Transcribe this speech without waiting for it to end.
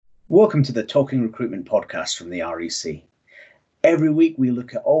Welcome to the Talking Recruitment podcast from the REC. Every week we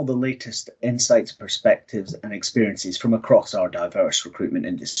look at all the latest insights, perspectives and experiences from across our diverse recruitment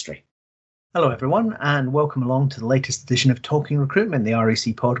industry. Hello everyone and welcome along to the latest edition of Talking Recruitment, the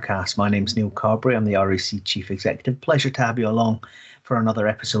REC podcast. My name's Neil Carberry, I'm the REC Chief Executive. Pleasure to have you along for another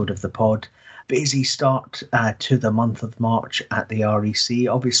episode of the pod. Busy start to the month of March at the REC.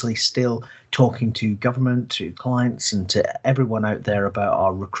 Obviously still talking to government, to clients and to everyone out there about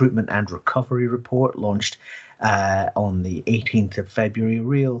our recruitment and recovery report launched on the 18th of February,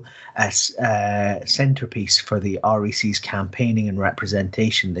 real centrepiece for the REC's campaigning and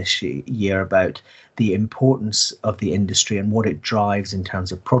representation this year about the importance of the industry and what it drives in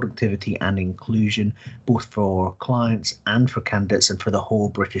terms of productivity and inclusion, both for clients and for candidates and for the whole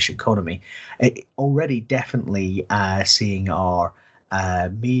British economy. Already definitely seeing our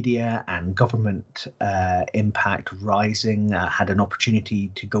media and government impact rising. Had an opportunity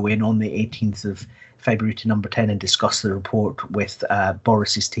to go in on the 18th of February to Number 10 and discuss the report with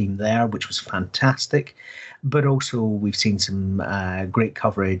Boris's team there, which was fantastic. But also we've seen some great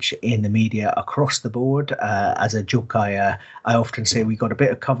coverage in the media across the board. As a joke, I often say we got a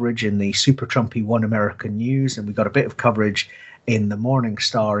bit of coverage in the super Trumpy One American News, and we got a bit of coverage in the Morning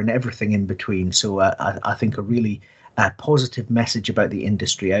Star and everything in between. So I think a really positive message about the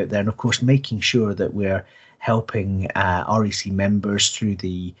industry out there. And of course, making sure that we're helping REC members through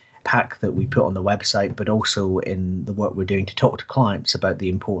the pack that we put on the website, but also in the work we're doing to talk to clients about the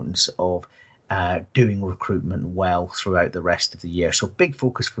importance of doing recruitment well throughout the rest of the year. So big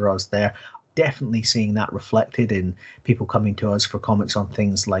focus for us there. Definitely seeing that reflected in people coming to us for comments on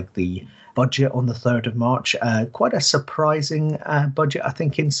things like the budget on the 3rd of March. Quite a surprising budget, I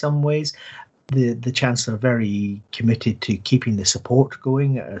think, in some ways. The Chancellor very committed to keeping the support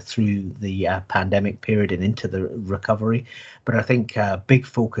going through the pandemic period and into the recovery. But I think big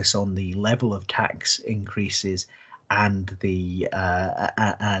focus on the level of tax increases and the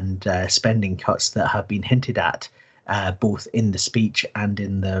spending cuts that have been hinted at both in the speech and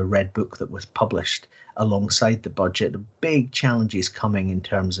in the Red Book that was published alongside the budget. The big challenges coming in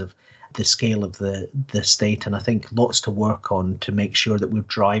terms of the scale of the state, and I think lots to work on to make sure that we're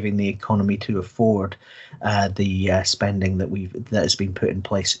driving the economy to afford the spending that has been put in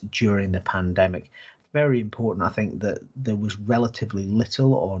place during the pandemic. Very important, I think, that there was relatively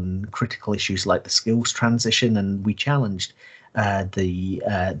little on critical issues like the skills transition, and we challenged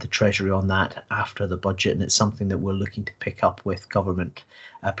the Treasury on that after the budget, and it's something that we're looking to pick up with government,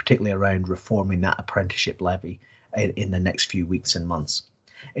 particularly around reforming that apprenticeship levy in the next few weeks and months.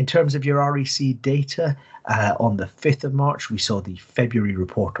 In terms of your REC data, on the 5th of March, we saw the February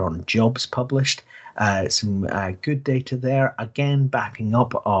report on jobs published. Some good data there, again, backing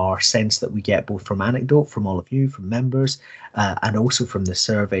up our sense that we get both from anecdote, from all of you, from members, and also from the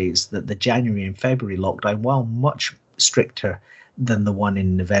surveys that the January and February lockdown, while much stricter than the one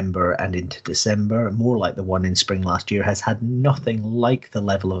in November and into December, more like the one in spring last year, has had nothing like the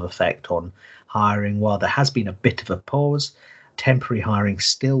level of effect on hiring. While there has been a bit of a pause, temporary hiring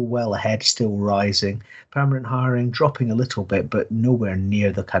still well ahead, still rising. Permanent hiring dropping a little bit, but nowhere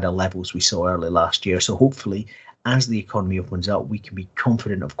near the kind of levels we saw early last year. So hopefully, as the economy opens up, we can be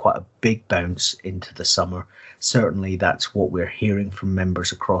confident of quite a big bounce into the summer. Certainly, that's what we're hearing from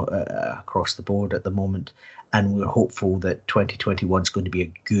members across the board at the moment. And we're hopeful that 2021 is going to be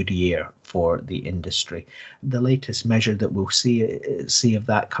a good year for the industry. The latest measure that we'll see of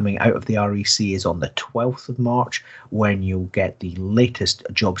that coming out of the REC is on the 12th of March, when you'll get the latest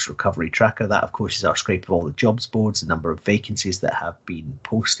jobs recovery tracker. That, of course, is our scrape of all the jobs boards, the number of vacancies that have been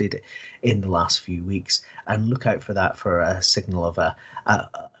posted in the last few weeks. And look out for that for a signal of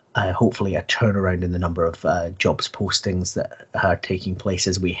hopefully a turnaround in the number of jobs postings that are taking place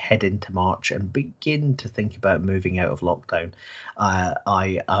as we head into March and begin to think about moving out of lockdown.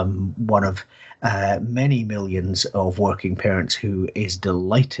 I am one of many millions of working parents who is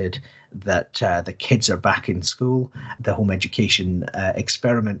delighted that the kids are back in school. The home education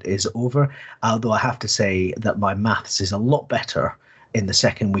experiment is over, although I have to say that my maths is a lot better in the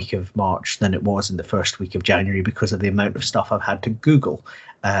second week of March than it was in the first week of January because of the amount of stuff I've had to Google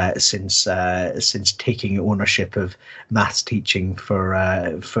since taking ownership of maths teaching for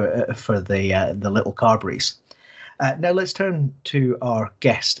the little Carberries. Now let's turn to our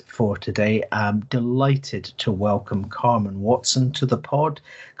guest for today. I'm delighted to welcome Carmen Watson to the pod.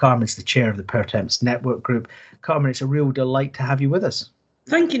 Carmen's the chair of the Pertemps Network Group. Carmen, it's a real delight to have you with us.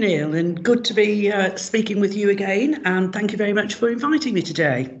 Thank you, Neil, and good to be speaking with you again. And thank you very much for inviting me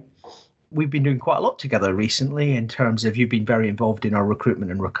today. we've been doing quite a lot together recently in terms of you've been very involved in our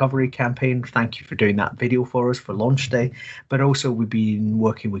recruitment and recovery campaign. Thank you for doing that video for us for launch day. But also we've been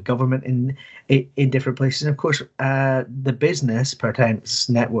working with government in different places. And of course, the business, Pertemps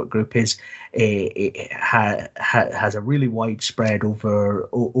Network Group, has a really wide spread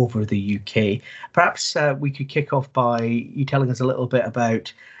over the UK. Perhaps we could kick off by you telling us a little bit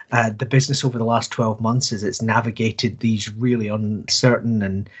about the business over the last 12 months as it's navigated these really uncertain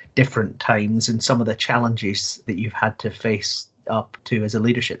and different times and some of the challenges that you've had to face up to as a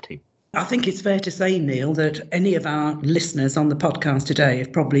leadership team. I think it's fair to say, Neil, that any of our listeners on the podcast today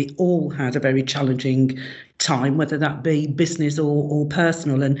have probably all had a very challenging time, whether that be business or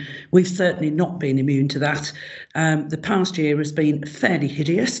personal, and we've certainly not been immune to that. The past year has been fairly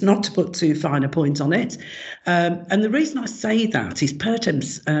hideous, not to put too fine a point on it. And the reason I say that is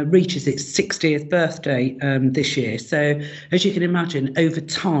Pertemps reaches its 60th birthday this year. So as you can imagine, over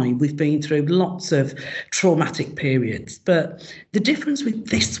time, we've been through lots of traumatic periods. But the difference with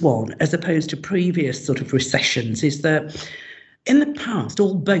this one, as opposed to previous sort of recessions, is that in the past,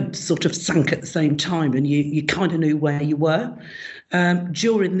 all boats sort of sank at the same time and you kind of knew where you were.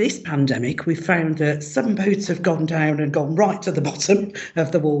 During this pandemic, we found that some boats have gone down and gone right to the bottom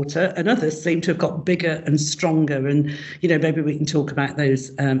of the water, and others seem to have got bigger and stronger. And, maybe we can talk about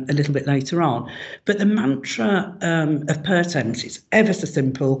those a little bit later on. But the mantra of Pertemps is ever so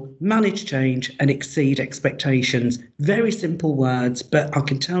simple: manage change and exceed expectations. Very simple words, but I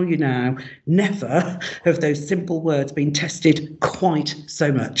can tell you now, never have those simple words been tested quite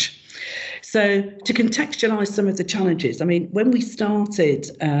so much. So to contextualise some of the challenges, I mean, when we started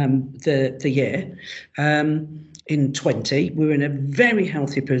the year in 20, we were in a very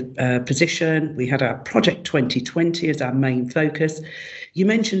healthy position. We had our Project 2020 as our main focus. You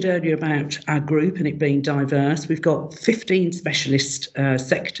mentioned earlier about our group and it being diverse. We've got 15 specialist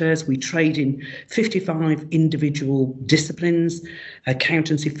sectors. We trade in 55 individual disciplines: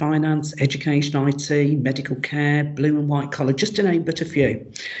 accountancy, finance, education, IT, medical care, blue and white collar, just to name but a few.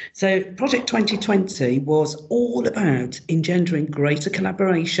 So Project 2020 was all about engendering greater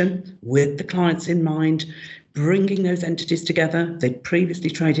collaboration with the clients in mind, bringing those entities together. They'd previously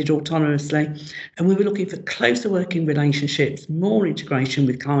traded autonomously, and we were looking for closer working relationships, more integration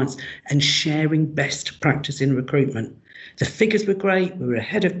with clients, and sharing best practice in recruitment. The figures were great, we were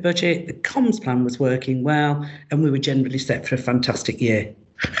ahead of budget, the comms plan was working well, and we were generally set for a fantastic year.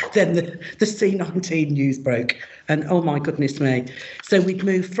 Then the C-19 news broke, and oh my goodness me. So we'd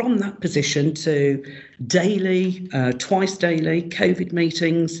moved from that position to daily, twice daily COVID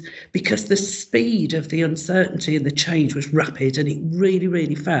meetings, because the speed of the uncertainty and the change was rapid, and it really,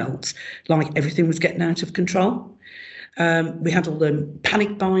 really felt like everything was getting out of control. We had all the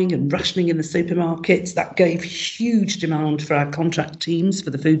panic buying and rationing in the supermarkets. That gave huge demand for our contract teams for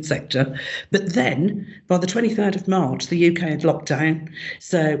the food sector. But then, by the 23rd of March, the UK had locked down.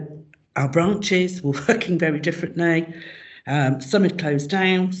 So our branches were working very differently. Some had closed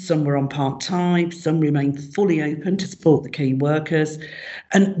down, some were on part-time, some remained fully open to support the key workers.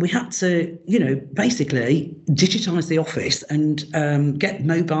 And we had to, basically digitise the office and get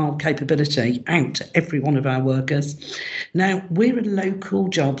mobile capability out to every one of our workers. Now, we're a local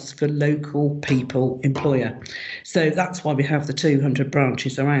jobs for local people employer. So that's why we have the 200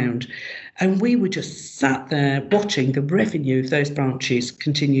 branches around. And we were just sat there watching the revenue of those branches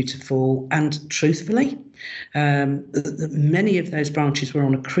continue to fall. And truthfully, many of those branches were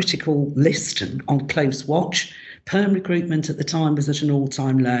on a critical list and on close watch. Perm recruitment at the time was at an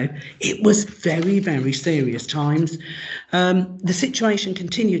all-time low. It was very, very serious times. The situation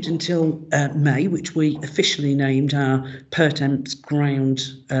continued until May, which we officially named our Pertemps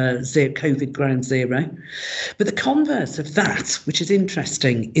COVID Ground Zero. But the converse of that, which is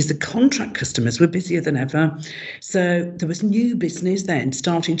interesting, is the contract customers were busier than ever. So there was new business then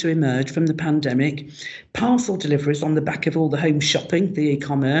starting to emerge from the pandemic. Parcel deliveries on the back of all the home shopping, the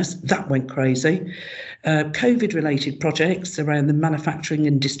e-commerce, that went crazy. COVID-related projects around the manufacturing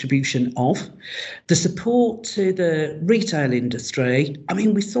and distribution of. The support to the retail industry, I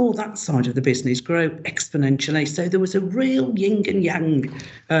mean, we saw that side of the business grow exponentially. So there was a real yin and yang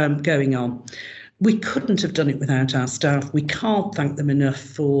going on. We couldn't have done it without our staff. We can't thank them enough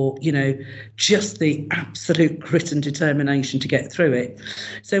for, just the absolute grit and determination to get through it.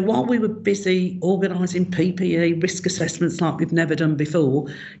 So while we were busy organising PPE risk assessments like we've never done before,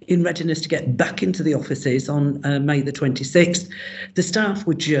 in readiness to get back into the offices on May the 26th, the staff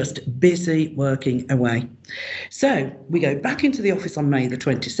were just busy working away. So we go back into the office on May the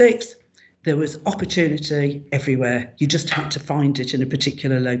 26th. There was opportunity everywhere. You just had to find it in a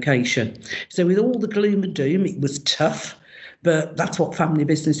particular location. So with all the gloom and doom, it was tough. But that's what family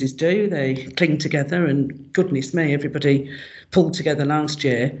businesses do. They cling together, and goodness me, everybody pulled together last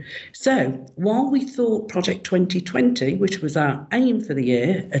year. So while we thought Project 2020, which was our aim for the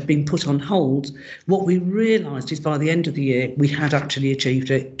year, had been put on hold, what we realised is by the end of the year, we had actually achieved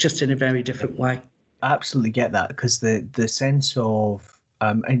it, just in a very different way. I absolutely get that, because the sense of,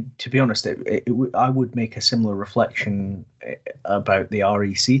 and to be honest, I would make a similar reflection about the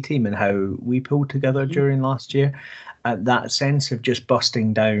REC team and how we pulled together during last year. That sense of just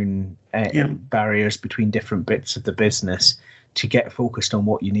busting down barriers between different bits of the business to get focused on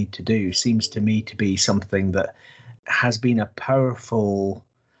what you need to do seems to me to be something that has been a powerful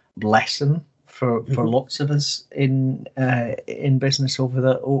lesson for lots of us in business over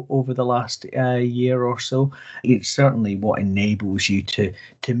the last year or so. It's certainly what enables you to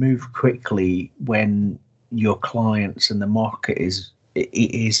move quickly when your clients and the market is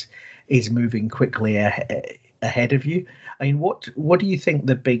moving quickly ahead of you. I mean, what do you think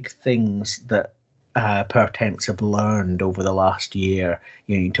the big things that Pertemps have learned over the last year?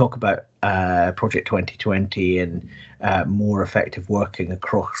 You talk about Project 2020 and more effective working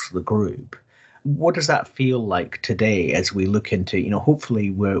across the group. What does that feel like today as we look into,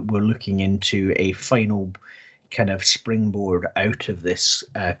 hopefully we're looking into a final kind of springboard out of this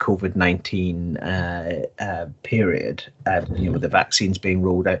COVID-19 period, with the vaccines being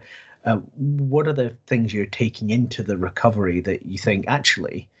rolled out? What are the things you're taking into the recovery that you think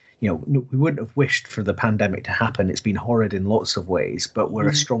actually, we wouldn't have wished for the pandemic to happen. It's been horrid in lots of ways, but we're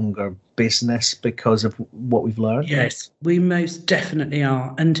a stronger business because of what we've learned? Yes, we most definitely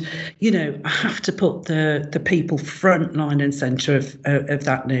are. And, I have to put the people front line and centre of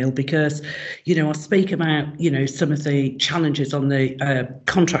that, Neil, because, I speak about, some of the challenges on the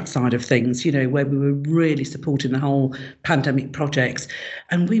contract side of things, where we were really supporting the whole pandemic projects.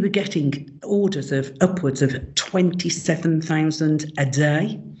 And we were getting orders of upwards of 27,000 a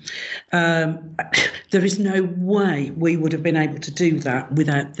day. There is no way we would have been able to do that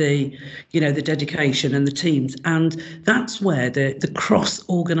without the dedication and the teams, and that's where the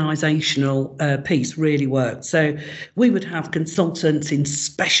cross-organisational piece really worked. So we would have consultants in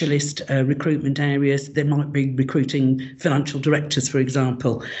specialist recruitment areas. They might be recruiting financial directors, for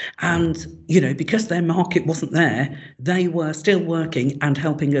example, and because their market wasn't there, they were still working and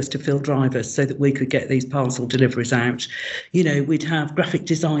helping us to fill drivers so that we could get these parcel deliveries out. We'd have graphic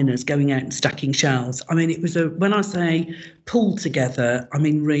designers going out and stacking shelves. I mean, it was when I say pulled together, I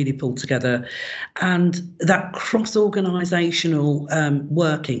mean really pulled together. And that cross-organisational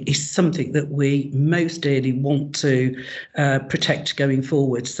working is something that we most dearly want to protect going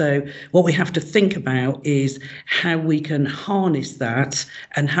forward. So what we have to think about is how we can harness that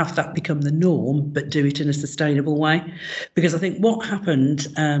and have that become the norm, but do it in a sustainable way. Because I think what happened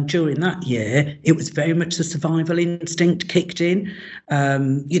during that year, it was very much the survival instinct kicked in.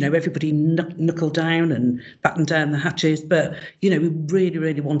 Everybody knuckled down and battened down the hatches. But, we really,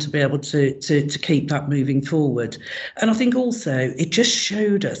 really want to be able to keep that moving forward. And I think also it just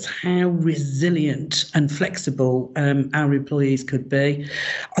showed us how resilient and flexible our employees could be.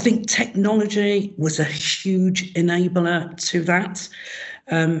 I think technology was a huge enabler to that.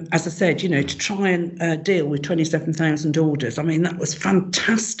 As I said, to try and deal with 27,000 orders, I mean, that was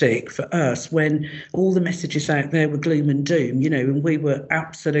fantastic for us when all the messages out there were gloom and doom, and we were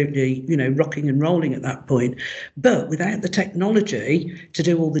absolutely, rocking and rolling at that point. But without the technology to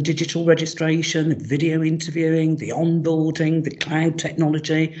do all the digital registration, the video interviewing, the onboarding, the cloud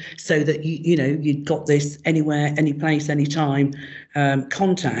technology, so that, you'd got this anywhere, any place, anytime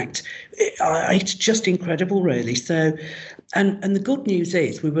contact, it's just incredible, really. So, and the good news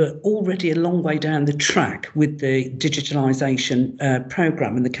is we were already a long way down the track with the digitalisation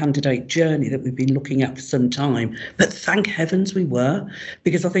programme and the candidate journey that we've been looking at for some time. But thank heavens we were,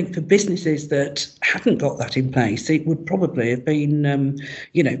 because I think for businesses that hadn't got that in place, it would probably have been,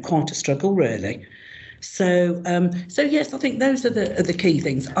 quite a struggle, really. So yes, I think those are the key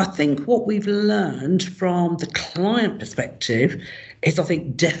things. I think what we've learned from the client perspective is, I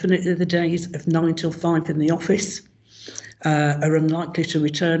think, definitely the days of 9 till 5 in the office are unlikely to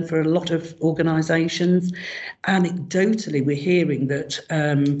return for a lot of organisations. Anecdotally, we're hearing that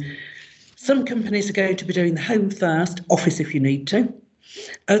some companies are going to be doing the home first, office if you need to.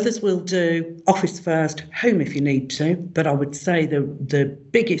 Others will do office first, home if you need to. But I would say the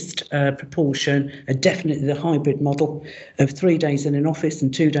biggest proportion are definitely the hybrid model of 3 days in an office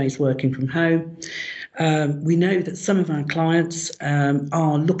and 2 days working from home. We know that some of our clients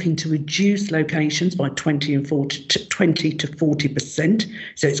are looking to reduce locations by 20 to 40%.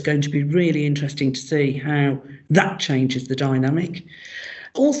 So it's going to be really interesting to see how that changes the dynamic.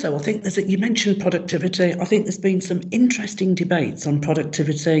 Also, I think you mentioned productivity. I think there's been some interesting debates on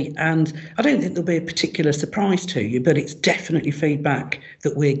productivity, and I don't think there'll be a particular surprise to you, but it's definitely feedback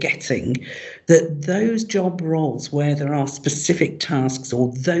that we're getting, that those job roles where there are specific tasks,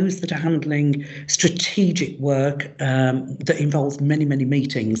 or those that are handling strategic work that involves many, many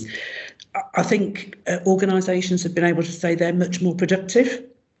meetings, I think organisations have been able to say they're much more productive.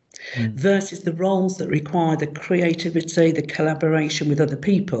 Versus the roles that require the creativity, the collaboration with other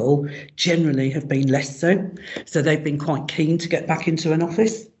people, generally have been less so. So they've been quite keen to get back into an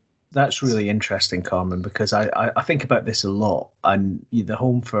office. That's really interesting, Carmen, because I think about this a lot. And the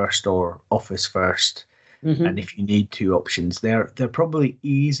home first or office first, and if you need two options, they're probably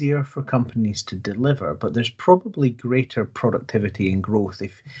easier for companies to deliver, but there's probably greater productivity and growth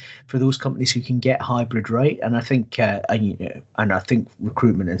for those companies who can get hybrid right. And I think and I think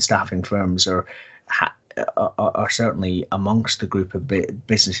recruitment and staffing firms are certainly amongst the group of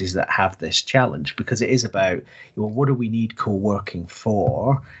businesses that have this challenge, because it is about, what do we need co-working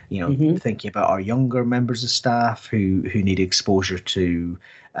for? Thinking about our younger members of staff who need exposure to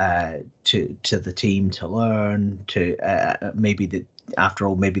the team, to learn, to after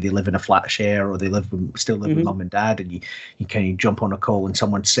all, maybe they live in a flat share, or they still live with mum and dad, and you can jump on a call and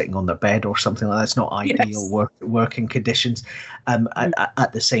someone's sitting on their bed or something like that. It's not ideal working conditions.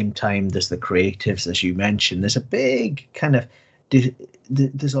 At the same time, there's the creatives, as you mentioned. There's a big kind of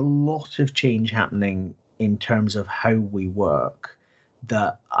there's a lot of change happening in terms of how we work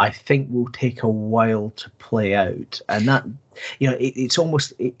that I think will take a while to play out, and that it's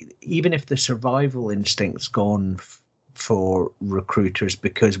almost, even if the survival instinct's gone for recruiters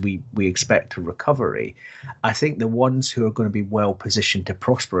because we expect a recovery, I think the ones who are going to be well positioned to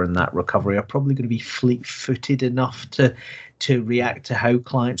prosper in that recovery are probably going to be fleet-footed enough to react to how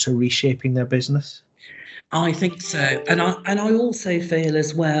clients are reshaping their business. I think so. And I also feel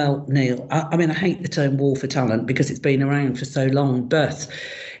as well, Neil, I mean, I hate the term war for talent because it's been around for so long, but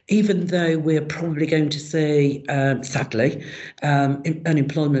even though we're probably going to see, sadly,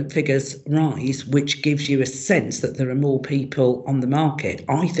 unemployment figures rise, which gives you a sense that there are more people on the market,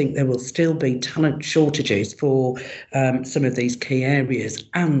 I think there will still be talent shortages for some of these key areas.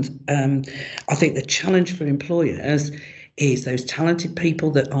 And I think the challenge for employers is those talented people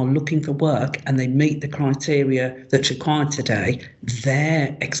that are looking for work and they meet the criteria that's required today,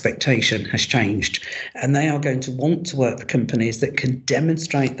 their expectation has changed, and they are going to want to work for companies that can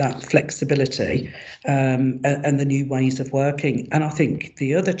demonstrate that flexibility and the new ways of working. And I think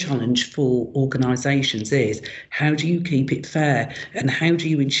the other challenge for organisations is, how do you keep it fair, and how do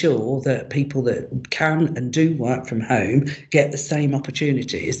you ensure that people that can and do work from home get the same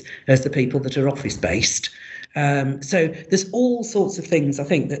opportunities as the people that are office-based? So there's all sorts of things, I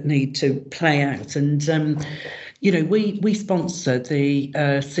think, that need to play out. And, we sponsor the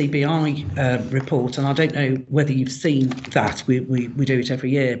CBI report, and I don't know whether you've seen that. We do it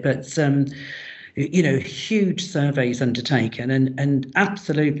every year, but, huge surveys undertaken, and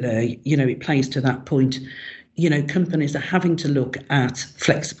absolutely, it plays to that point. Companies are having to look at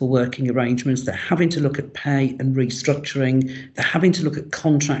flexible working arrangements. They're having to look at pay and restructuring. They're having to look at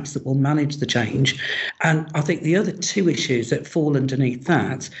contracts that will manage the change. And I think the other two issues that fall underneath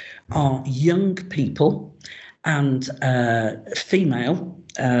that are young people and female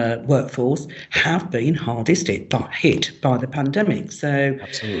workforce have been hardest hit by the pandemic. So,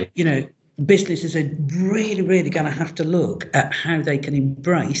 absolutely. Businesses are really, really going to have to look at how they can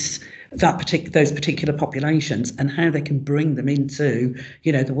embrace those particular populations and how they can bring them into,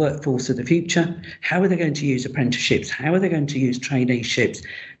 the workforce of the future. How are they going to use apprenticeships? How are they going to use traineeships?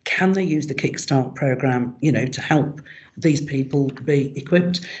 Can they use the Kickstart programme, to help these people be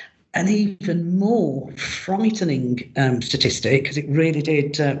equipped? An even more frightening statistic, because it really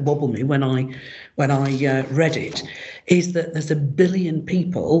did wobble me when I read it, is that there's 1 billion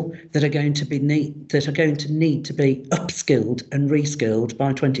people that are going to need to be upskilled and reskilled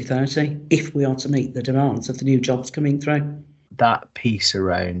by 2030 if we are to meet the demands of the new jobs coming through. That piece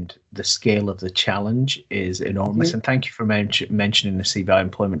around the scale of the challenge is enormous. Mm-hmm. And thank you for mentioning the CBI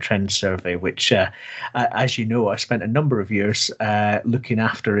Employment Trends Survey, which, as you know, I spent a number of years looking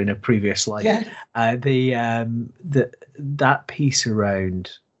after in a previous life. Yeah. That piece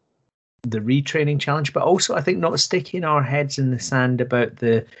around the retraining challenge, but also I think not sticking our heads in the sand about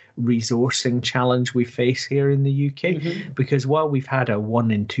the resourcing challenge we face here in the UK, mm-hmm. because while we've had a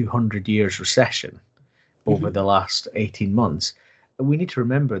 1 in 200 years recession over mm-hmm. the last 18 months, we need to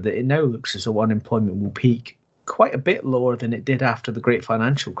remember that it now looks as though unemployment will peak quite a bit lower than it did after the great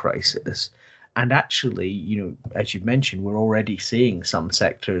financial crisis. And actually, as you mentioned, we're already seeing some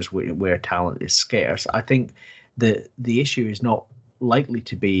sectors where talent is scarce. I think the issue is not likely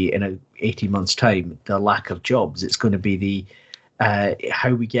to be in 18 months' time the lack of jobs. It's going to be the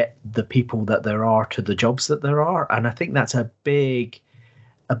how we get the people that there are to the jobs that there are. And I think that's a big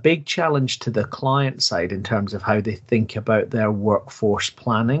challenge to the client side in terms of how they think about their workforce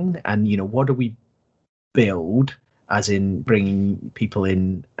planning. And, what do we build, as in bringing people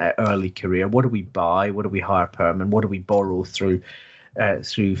in early career? What do we buy? What do we hire perm? And what do we borrow through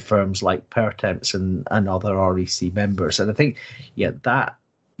firms like Pertemps and other REC members? And I think,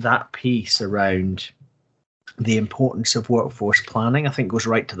 that piece around the importance of workforce planning, I think, goes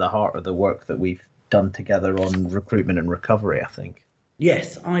right to the heart of the work that we've done together on recruitment and recovery, I think.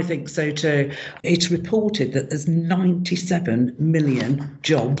 Yes, I think so too. It's reported that there's 97 million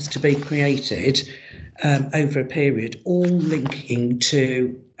jobs to be created over a period, all linking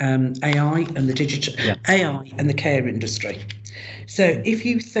to AI and the digital AI and the care industry. So if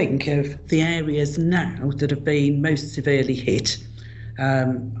you think of the areas now that have been most severely hit,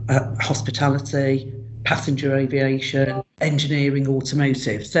 hospitality, passenger aviation, engineering,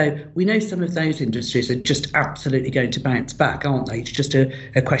 automotive. So we know some of those industries are just absolutely going to bounce back, aren't they? It's just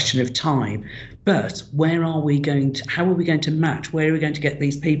a question of time. But how are we going to match? Where are we going to get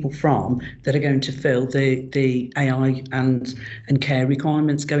these people from that are going to fill the AI and care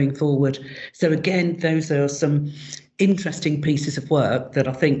requirements going forward? So again, those are some interesting pieces of work that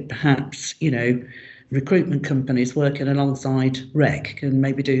I think perhaps, recruitment companies working alongside REC can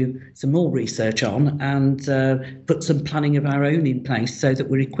maybe do some more research on and put some planning of our own in place so that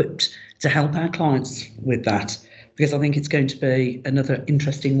we're equipped to help our clients with that, because I think it's going to be another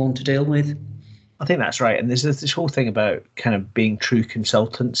interesting one to deal with. I think that's right. And there's this whole thing about kind of being true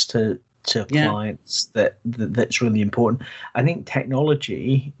consultants to clients that's really important. I think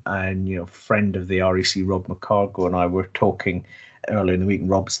technology, and friend of the REC, Rob McCargo, and I were talking earlier in the week, and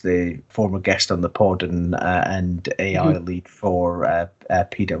Rob's the former guest on the pod and AI lead for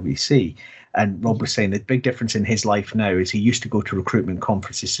PwC. And Rob was saying the big difference in his life now is he used to go to recruitment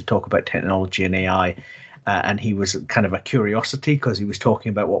conferences to talk about technology and AI. And he was kind of a curiosity because he was talking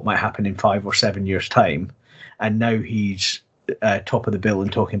about what might happen in 5 or 7 years' time. And now he's top of the bill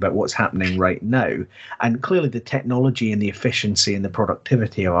and talking about what's happening right now. And clearly the technology and the efficiency and the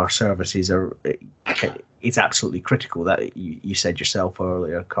productivity of our services is absolutely critical. That you said yourself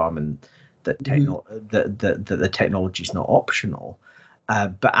earlier, Carmen, that the technology is not optional.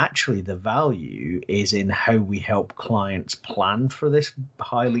 But actually the value is in how we help clients plan for this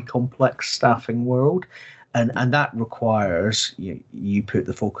highly complex staffing world. And that requires, you put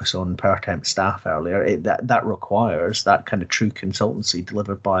the focus on Pertemps staff earlier, that requires that kind of true consultancy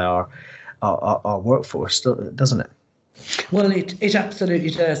delivered by our workforce, doesn't it? Well, it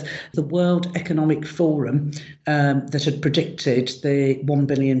absolutely does. The World Economic Forum that had predicted the 1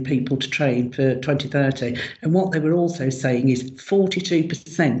 billion people to train for 2030. And what they were also saying is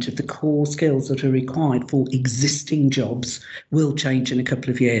 42% of the core skills that are required for existing jobs will change in a couple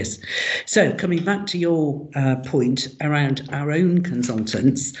of years. So coming back to your point around our own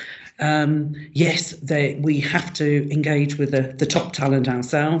consultants, yes, we have to engage with the top talent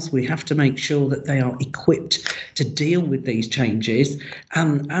ourselves. We have to make sure that they are equipped to deal with these changes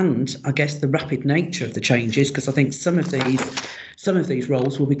and I guess the rapid nature of the changes, because I think some of these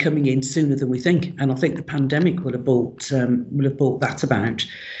roles will be coming in sooner than we think, and I think the pandemic will have brought that about.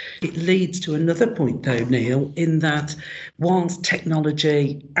 It leads to another point, though, Neil, in that whilst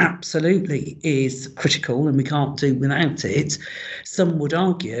technology absolutely is critical and we can't do without it, some would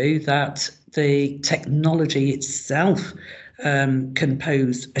argue that the technology itself can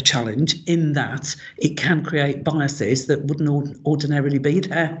pose a challenge in that it can create biases that wouldn't ordinarily be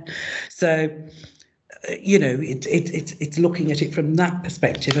there. So, it's looking at it from that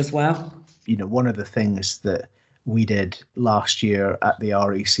perspective as well. One of the things that we did last year at the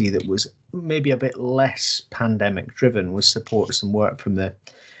REC that was maybe a bit less pandemic driven was support some work from the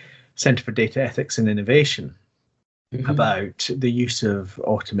Centre for Data Ethics and Innovation about the use of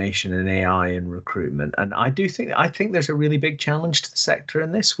automation and AI in recruitment. And I think there's a really big challenge to the sector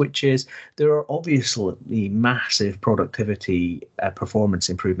in this, which is there are obviously massive productivity performance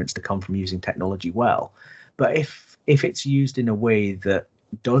improvements to come from using technology well. But if it's used in a way that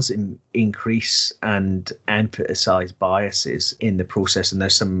does increase and emphasize biases in the process, and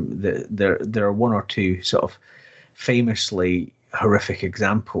there are one or two sort of famously horrific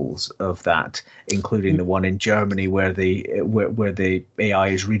examples of that, including the one in Germany where the AI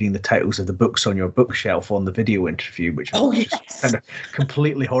is reading the titles of the books on your bookshelf on the video interview, which I was just kind of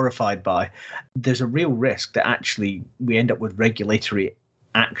completely horrified by. There's a real risk that actually we end up with regulatory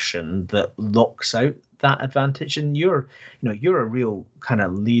action that locks out that advantage. And you're a real kind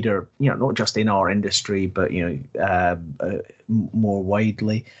of leader, not just in our industry, but more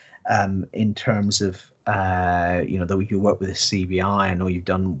widely, in terms of though you work with the CBI. I know you've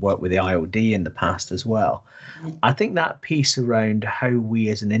done work with the IOD in the past as well. I think that piece around how we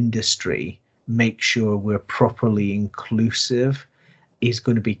as an industry make sure we're properly inclusive is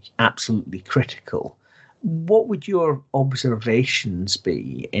going to be absolutely critical. What would your observations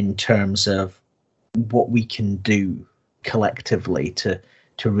be in terms of what we can do collectively to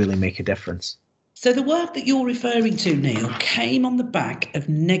really make a difference? So the work that you're referring to, Neil, came on the back of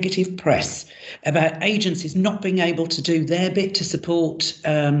negative press about agencies not being able to do their bit to support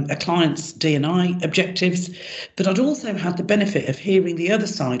a client's D&I objectives. But I'd also had the benefit of hearing the other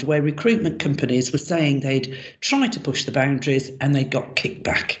side, where recruitment companies were saying they'd tried to push the boundaries and they got kicked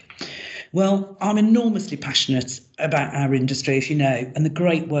back. Well, I'm enormously passionate about our industry, as you know, and the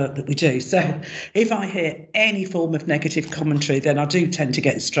great work that we do. So if I hear any form of negative commentary, then I do tend to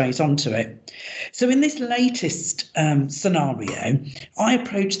get straight onto it. So in this latest scenario, I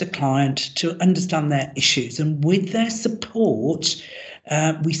approached the client to understand their issues, and with their support,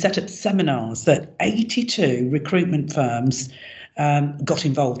 we set up seminars that 82 recruitment firms got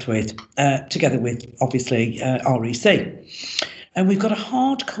involved with, together with, obviously, REC. And we've got a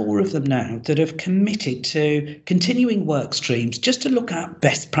hard core of them now that have committed to continuing work streams just to look at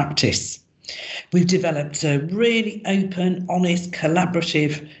best practice. We've developed a really open, honest,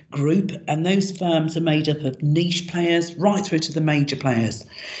 collaborative group, and those firms are made up of niche players right through to the major players.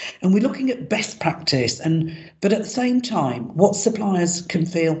 And we're looking at best practice, but at the same time, what suppliers can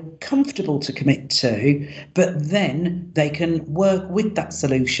feel comfortable to commit to, but then they can work with that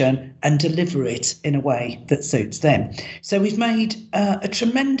solution and deliver it in a way that suits them. So we've made a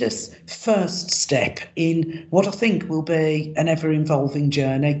tremendous first step in what I think will be an ever-evolving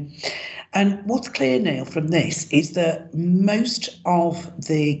journey. And what's clear, Neil, from this is that most of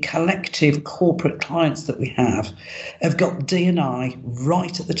the collective corporate clients that we have got D&I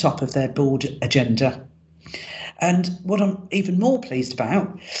right at the top of their board agenda. And what I'm even more pleased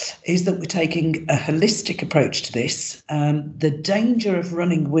about is that we're taking a holistic approach to this. The danger of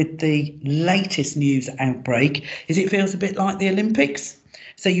running with the latest news outbreak is it feels a bit like the Olympics.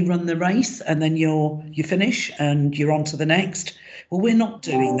 So you run the race and then you finish and you're on to the next. Well, we're not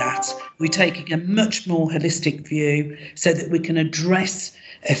doing that. We're taking a much more holistic view so that we can address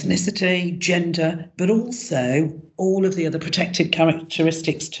ethnicity, gender, but also all of the other protected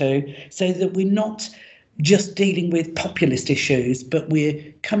characteristics too, so that we're not just dealing with populist issues, but we're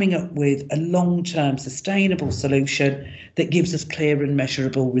coming up with a long-term sustainable solution that gives us clear and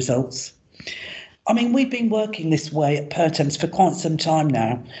measurable results. I mean, we've been working this way at Pertemps for quite some time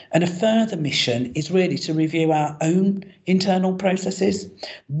now, and a further mission is really to review our own internal processes.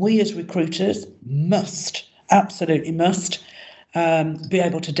 We as recruiters absolutely must, be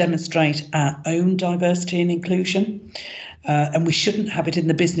able to demonstrate our own diversity and inclusion, and we shouldn't have it in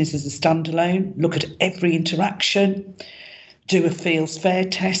the business as a standalone. Look at every interaction, do a feels fair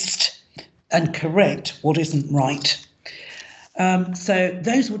test, and correct what isn't right. So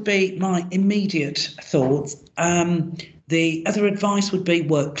those would be my immediate thoughts. The other advice would be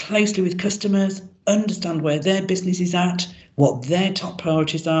work closely with customers, understand where their business is at, what their top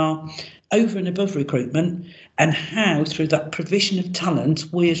priorities are, over and above recruitment, and how through that provision of talent,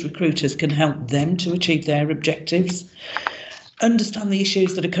 we as recruiters can help them to achieve their objectives. Understand the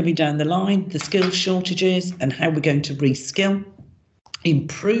issues that are coming down the line, the skills shortages, and how we're going to reskill.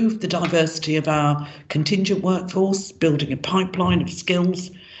 Improve the diversity of our contingent workforce, building a pipeline of skills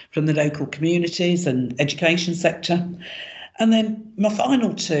from the local communities and education sector. And then my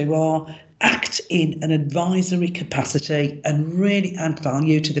final two are act in an advisory capacity and really add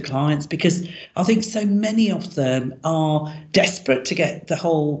value to the clients, because I think so many of them are desperate to get the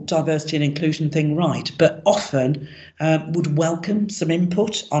whole diversity and inclusion thing right, but often would welcome some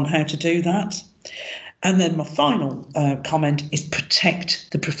input on how to do that. And then my final comment is protect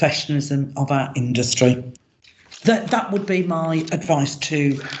the professionalism of our industry. That would be my advice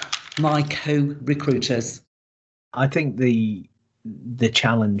to my co-recruiters. I think the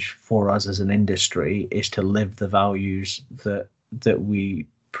challenge for us as an industry is to live the values that we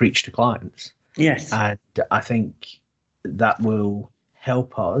preach to clients. Yes. And I think that will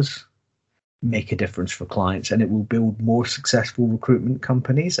help us make a difference for clients, and it will build more successful recruitment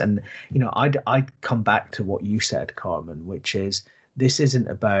companies. And I'd come back to what you said, Carmen, which is this isn't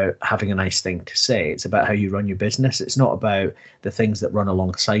about having a nice thing to say. It's about how you run your business. It's not about the things that run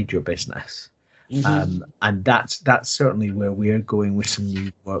alongside your business. And that's certainly where we're going with some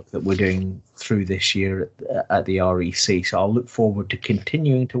new work that we're doing through this year at the REC. So I'll look forward to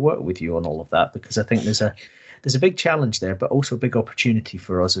continuing to work with you on all of that, because I think there's a big challenge there, but also a big opportunity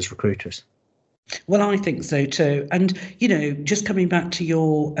for us as recruiters. Well, I think so too. And, just coming back to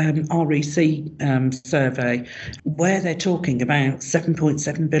your REC survey, where they're talking about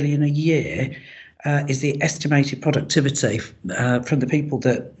 7.7 billion a year is the estimated productivity from the people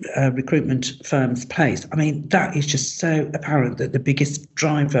that recruitment firms place. I mean, that is just so apparent that the biggest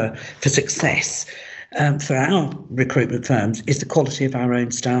driver for success for our recruitment firms is the quality of our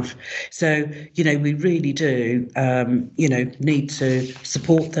own staff. So, we really do, need to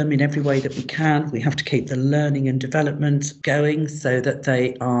support them in every way that we can. We have to keep the learning and development going so that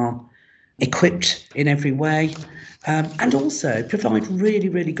they are equipped in every way. And also provide really,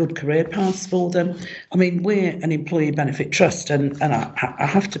 really good career paths for them. I mean, we're an employee benefit trust, and I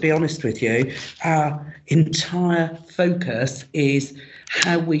have to be honest with you, our entire focus is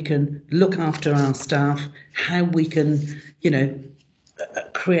how we can look after our staff, how we can,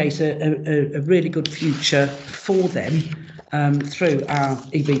 create a really good future for them through our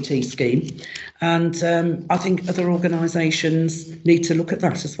EBT scheme. And I think other organisations need to look at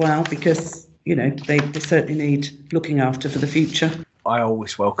that as well, because they certainly need looking after for the future. I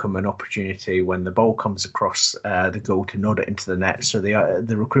always welcome an opportunity when the ball comes across the goal to nod it into the net. So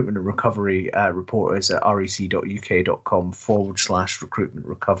the recruitment and recovery report is at rec.uk.com/recruitment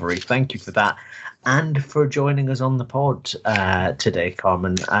recovery. Thank you for that, and for joining us on the pod today,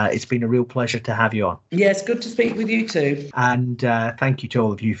 Carmen. It's been a real pleasure to have you on. Yes, good to speak with you too. And thank you to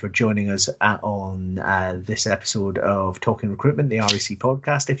all of you for joining us on this episode of Talking Recruitment, the REC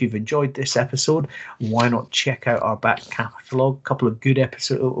podcast. If you've enjoyed this episode, why not check out our back catalogue? A couple of good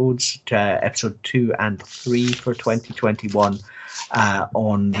episodes, episode 2 and 3 for 2021.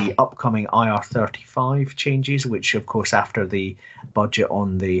 On the upcoming IR35 changes, which of course after the budget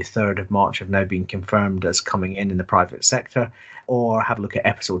on the 3rd of March have now been confirmed as coming in the private sector. Or have a look at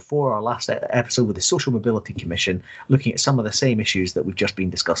episode 4, our last episode with the Social Mobility Commission, looking at some of the same issues that we've just been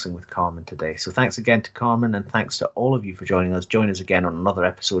discussing with Carmen today. So thanks again to Carmen, and thanks to all of you for joining us. Join us again on another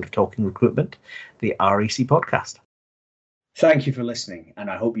episode of Talking Recruitment, the REC podcast. Thank you for listening, and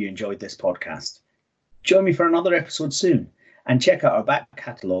I hope you enjoyed this podcast. Join me for another episode soon, and check out our back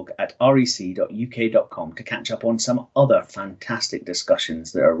catalogue at rec.uk.com to catch up on some other fantastic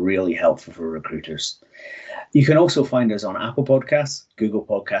discussions that are really helpful for recruiters. You can also find us on Apple Podcasts, Google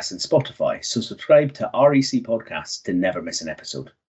Podcasts and Spotify, so subscribe to REC Podcasts to never miss an episode.